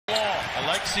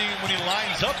like seeing him when he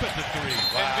lines up at the three.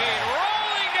 Wow. Embiid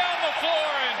rolling down the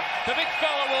floor, and the big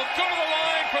fella will go to the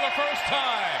line for the first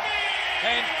time.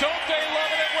 And don't they love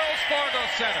it at Wells Fargo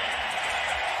Center?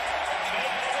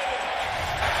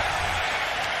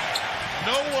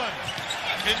 No one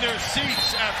in their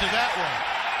seats after that one.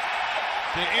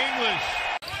 The English.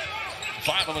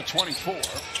 5 on the 24.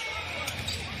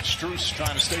 Strus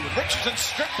trying to stay with Richardson,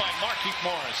 stripped by Markieff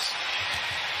Morris.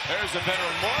 There's the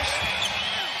veteran Morris.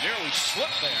 Nearly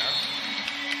slipped there.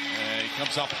 He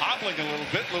comes up hobbling a little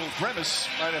bit. Little grimace.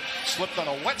 Might have slipped on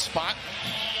a wet spot.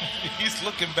 He's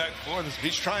looking back for this.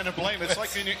 He's trying to blame. It's like,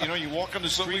 you walk on the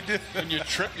street and you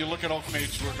trip, you look at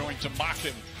mates who are going to mock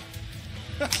him.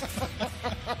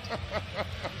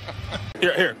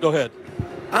 Here, go ahead.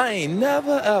 I ain't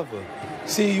never, ever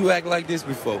seen you act like this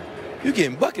before. You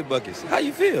getting buckets. How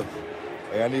you feel?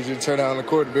 Hey, I need you to turn out on the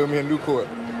court to build me a new court.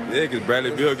 Yeah, because Bradley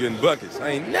Beal getting buckets. I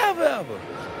ain't never, ever.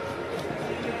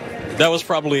 That was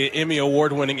probably an Emmy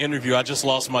award-winning interview. I just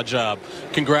lost my job.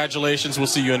 Congratulations. We'll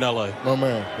see you in L.A. Oh,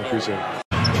 man. I appreciate it.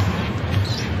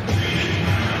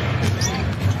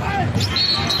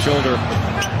 Shoulder.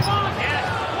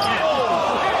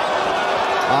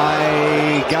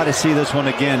 I got to see this one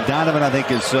again. Donovan, I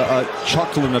think, is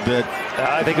chuckling a bit.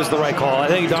 I think it's the right call. I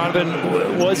think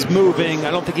Donovan was moving.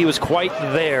 I don't think he was quite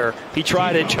there. He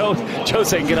tried it. Joe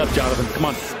saying, get up, Jonathan. Come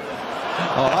on.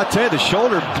 Oh, I'll tell you, the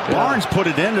shoulder, Barnes put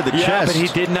it into the chest. But he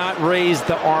did not raise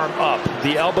the arm up.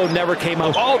 The elbow never came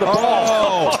up. Oh, the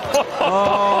ball.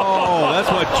 Oh,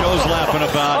 that's what Joe's laughing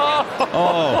about.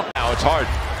 Oh. Now it's Hart.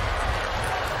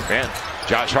 Man,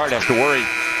 Josh Hart has to worry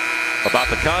about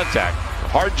the contact.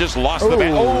 Hart just lost the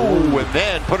bat. Oh, and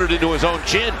then put it into his own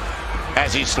chin.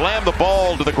 As he slammed the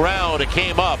ball to the ground, it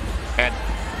came up. And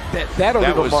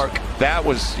that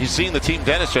was he's seeing the team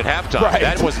dentist at halftime. Right.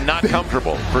 That was not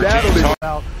comfortable for James Harden.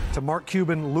 Out to Mark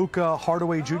Cuban, Luka,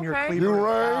 Hardaway Jr., Cleveland. You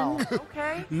rang.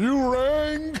 Okay. You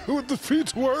rang with the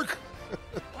feet work.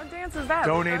 What dance is that?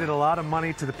 Donated a lot of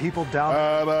money to the people down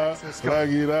in San Francisco.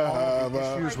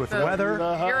 Issues with weather.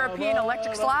 European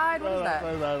electric slide? What is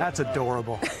that? That's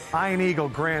adorable. Iron Eagle,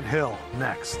 Grant Hill,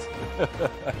 next.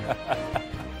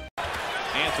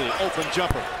 Anthony, open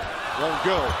jumper. Won't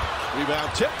go.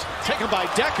 Rebound tipped. Taken by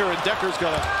Decker, and Decker's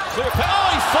got a clear path. Oh,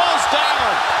 he falls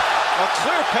down. A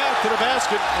clear path to the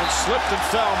basket and slipped and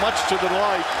fell, much to the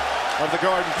delight of the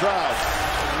Garden crowd.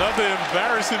 Another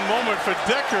embarrassing moment for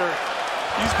Decker.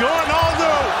 He's going all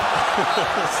new.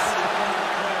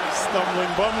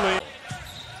 Stumbling, bumbling.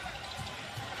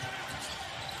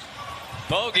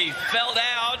 Bogey fell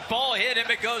down, ball hit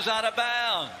him, it goes out of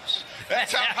bounds.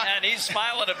 And he's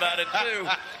smiling about it too.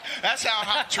 That's how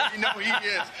hot you know he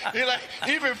is.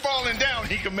 He's been falling down,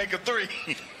 he can make a three.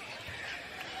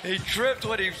 He tripped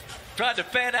when he tried to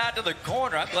fan out to the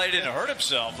corner. I'm glad he didn't hurt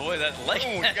himself. Boy, that leg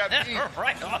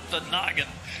right off the noggin.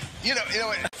 You know.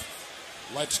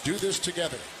 Let's do this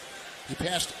together. He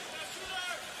passed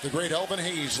the great Elvin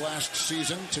Hayes last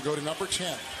season to go to number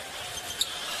 10.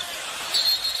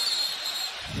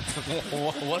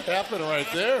 What happened right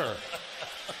there?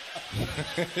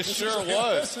 It sure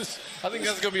was. I think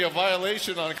that's going to be a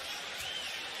violation on.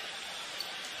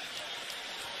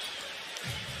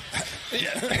 Paul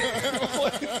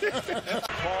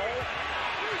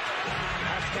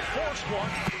has to force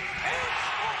one. And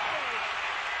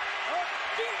a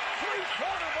deep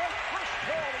three-pointer by Chris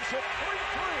Paul. He's hit 3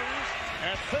 threes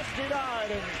at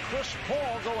 59, and Chris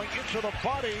Paul going into the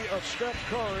body of Steph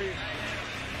Curry.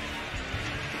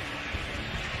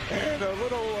 And a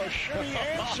little shitty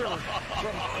answer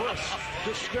from Chris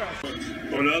to Steph.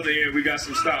 On the other end, we got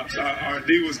some stops. Our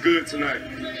D was good tonight,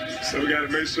 so we got to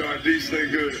make sure our D stay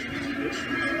good.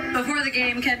 Before the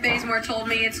game, Kent Bazemore told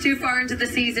me it's too far into the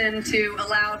season to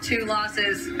allow 2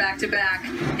 losses back-to-back.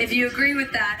 If you agree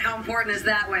with that, how important is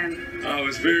that win? Oh,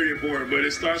 it's very important, but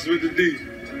it starts with the D.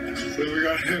 So we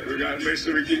got to make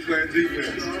sure we keep playing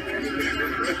defense.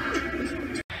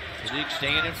 Sadiq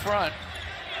staying in front.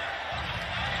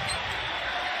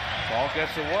 Ball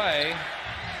gets away.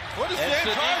 What is and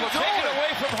James Harden will take it away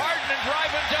from Harden and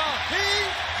drive and dunk. He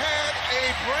had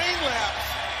a brain lapse.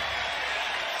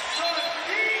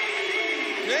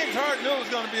 James Harden knew it was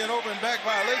going to be an open back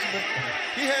violation, but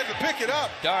he had to pick it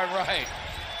up. Darn right.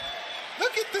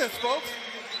 Look at this, folks.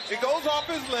 It goes off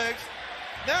his legs.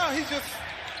 Now he's just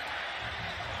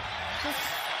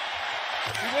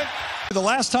he went. The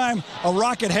last time a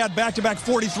Rocket had back-to-back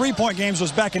 43-point games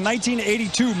was back in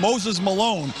 1982, Moses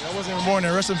Malone. I wasn't even born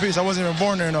there. Rest in peace. I wasn't even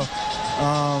born there, no.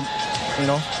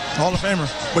 Hall of Famer.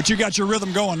 But you got your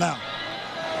rhythm going now.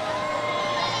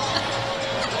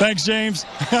 Thanks, James.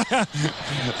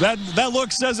 that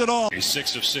look says it all. He's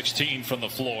 6 of 16 from the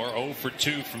floor, 0 for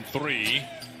 2 from 3.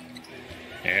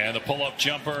 And the pull-up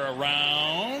jumper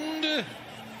around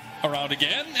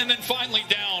again, and then finally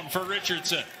down for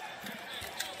Richardson.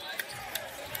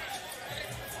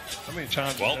 How many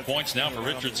times? 12 points now for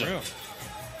Richardson.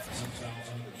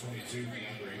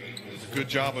 Good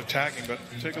job attacking, but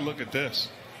take a look at this.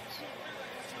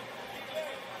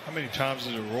 How many times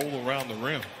did it roll around the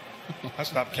rim? I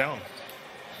stopped counting.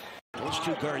 Those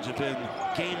two guards have been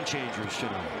game changers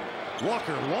tonight.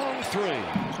 Walker, long three.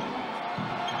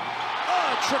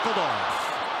 Oh, trickled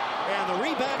off. And the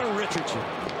rebounder, Richardson.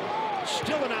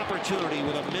 Still an opportunity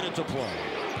with a minute to play.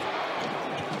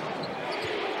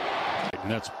 And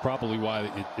that's probably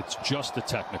why it's just a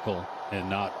technical and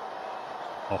not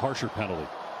a harsher penalty.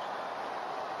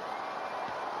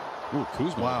 Ooh,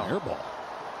 Kuzma, wow. Air ball.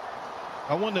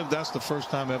 I wonder if that's the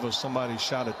first time ever somebody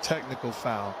shot a technical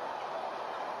foul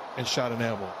and shot an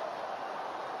air ball.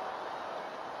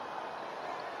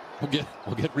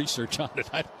 We'll get research on it.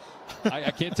 I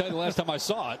can't tell you the last time I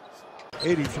saw it.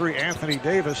 83, Anthony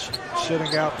Davis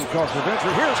sitting out because of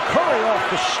injury. Here's Curry off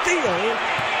the steal.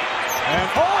 And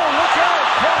oh, look out,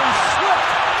 Curry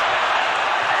slipped.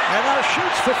 And now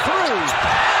shoots for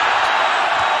three.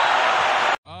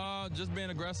 Just being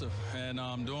aggressive and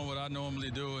doing what I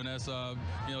normally do, and that's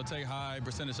take high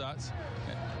percentage shots.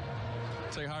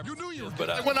 Take high. You knew you were. But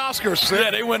they win Oscars.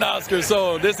 Yeah, they win Oscars.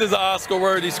 So this is an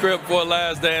Oscar-worthy script for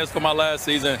Last Dance for my last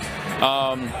season.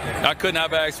 I couldn't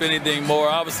have asked for anything more.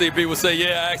 Obviously, people say,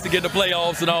 "Yeah, I asked to get the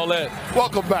playoffs and all that."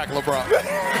 Welcome back, LeBron.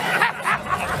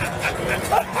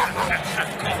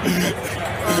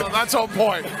 That's on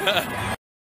point.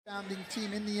 Founding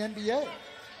team in the NBA.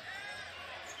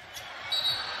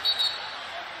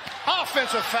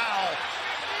 Offensive foul.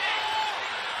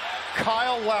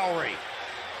 Kyle Lowry.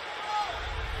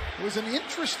 It was an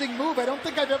interesting move. I don't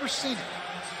think I've ever seen it.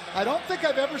 I don't think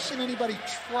I've ever seen anybody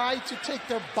try to take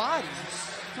their bodies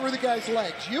through the guy's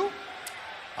legs. You?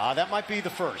 That might be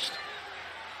the first.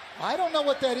 I don't know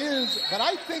what that is, but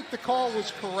I think the call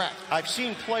was correct. I've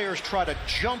seen players try to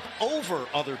jump over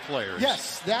other players.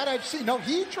 Yes, that I've seen. No,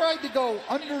 he tried to go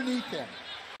underneath him.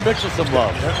 Mitchell some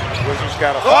love. Wizards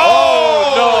got a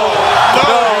Oh! No!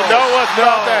 You know what's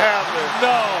about to happen.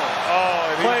 No!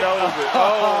 Oh, and he knows it.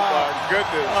 Oh, my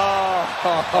goodness.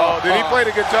 Oh, did he play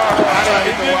the guitar?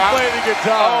 He did play the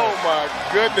guitar. Oh, my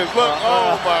goodness. Look.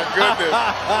 Oh, my goodness.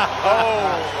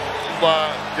 Oh, my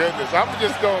goodness. I'm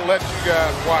just going to let you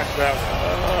guys watch that one.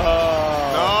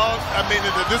 No, I mean,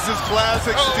 this is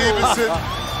classic Stevenson.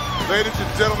 Ladies and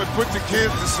gentlemen, put your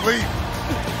kids to sleep.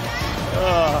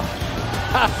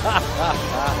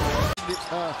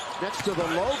 Next to the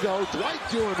logo, Dwight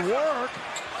doing work,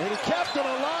 and he kept it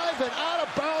alive, and out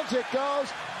of bounds it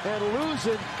goes, and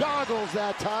losing goggles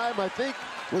that time, I think,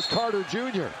 was Carter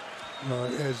Jr.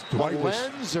 As Dwight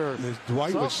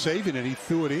was saving it, he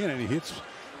threw it in, and he hits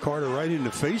Carter right in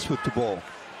the face with the ball.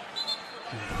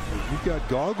 If you got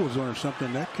goggles on or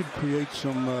something, that could create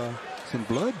some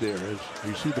blood there. As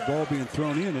you see the ball being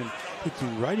thrown in and hits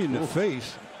him right in the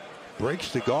face,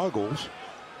 breaks the goggles.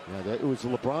 Yeah, it was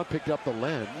LeBron picked up the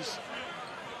lens.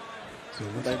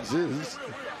 Lenses.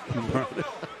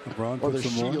 LeBron or put the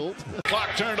some shield. Clock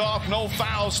turned off, no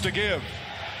fouls to give.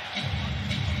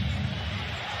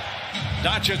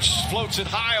 Doncic floats it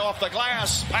high off the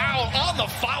glass. Powell on the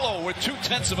follow with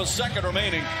 0.2 of a second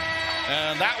remaining.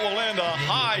 And that will end a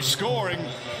high-scoring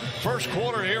first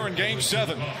quarter here in Game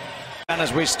 7. And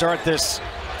as we start this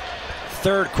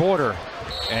third quarter,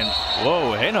 and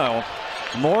whoa, hey now,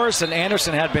 Morris and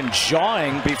Anderson had been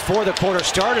jawing before the quarter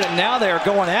started, and now they're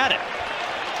going at it.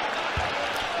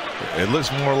 It looks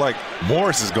more like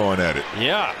Morris is going at it.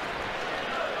 Yeah.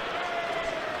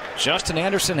 Justin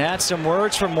Anderson had some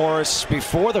words for Morris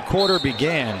before the quarter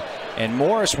began, and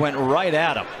Morris went right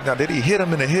at him. Now, did he hit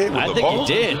him in the head with the ball? I think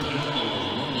he did.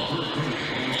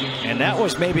 And that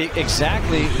was maybe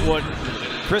exactly what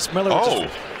Chris Miller was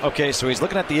just, okay, so he's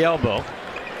looking at the elbow,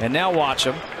 and now watch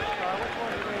him.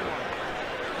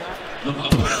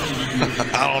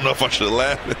 I don't know if I should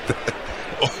laugh at that.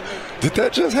 Did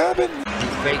that just happen? He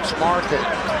fakes Martin,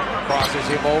 crosses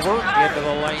him over, into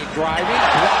the lane driving,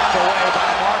 blocked away by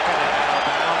Martin, and out of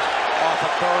bounds off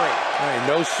of Curry. Hey,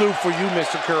 no soup for you,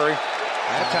 Mr. Curry.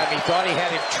 That time he thought he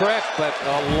had him tricked, but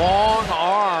long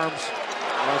arms.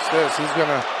 Watch this. He's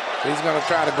gonna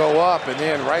try to go up, and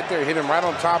then right there, hit him right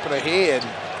on top of the head.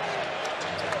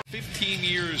 15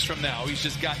 years from now, he's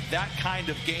just got that kind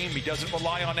of game. He doesn't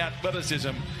rely on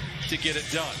athleticism to get it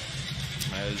done.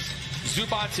 As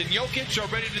Zubac and Jokic are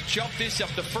ready to jump this up.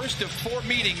 The first of 4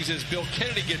 meetings as Bill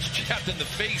Kennedy gets jabbed in the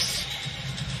face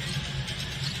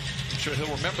sure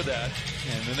he'll remember that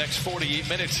in the next 48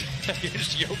 minutes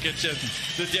against Jokic and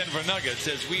the Denver Nuggets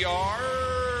as we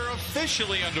are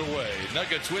officially underway.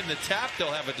 Nuggets win the tap.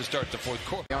 They'll have it to start the fourth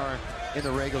quarter. They are in the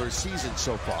regular season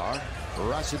so far.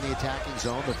 Russ in the attacking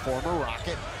zone, the former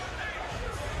Rocket.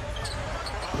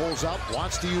 Pulls up,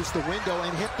 wants to use the window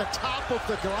and hit the top of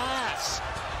the glass.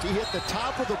 He hit the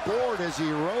top of the board as he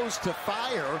rose to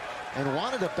fire and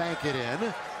wanted to bank it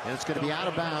in. And it's going to be out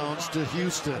of bounds to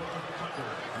Houston.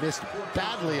 Missed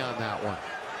badly on that one.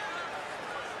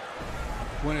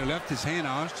 When it left his hand,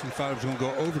 I honestly thought it was going to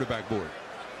go over the backboard.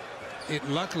 It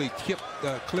luckily clipped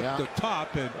the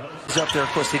top. And he's up there. Of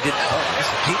course, he didn't. Oh, that's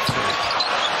a deep three.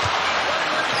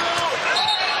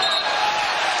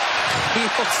 He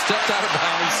stepped out of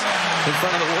bounds in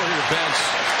front of the Warrior bench.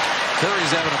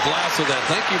 Curry's having a blast with that.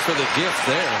 Thank you for the gift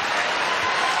there.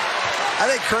 I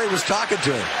think Curry was talking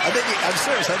to him. I'm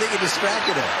serious. I think he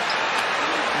distracted him.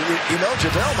 You know,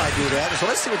 JaVale might do that. So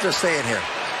let's see what they're saying here.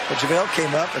 But JaVale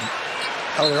came up and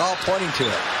they're all pointing to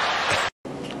it.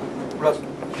 Russ,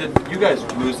 did you guys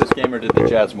lose this game or did the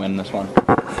Jazz win this one?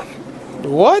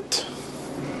 What?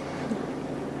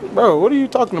 Bro, what are you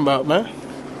talking about, man?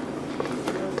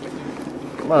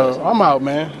 Bro, I'm out,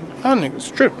 man. That nigga's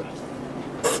tripping.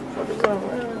 What is that,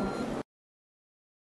 man?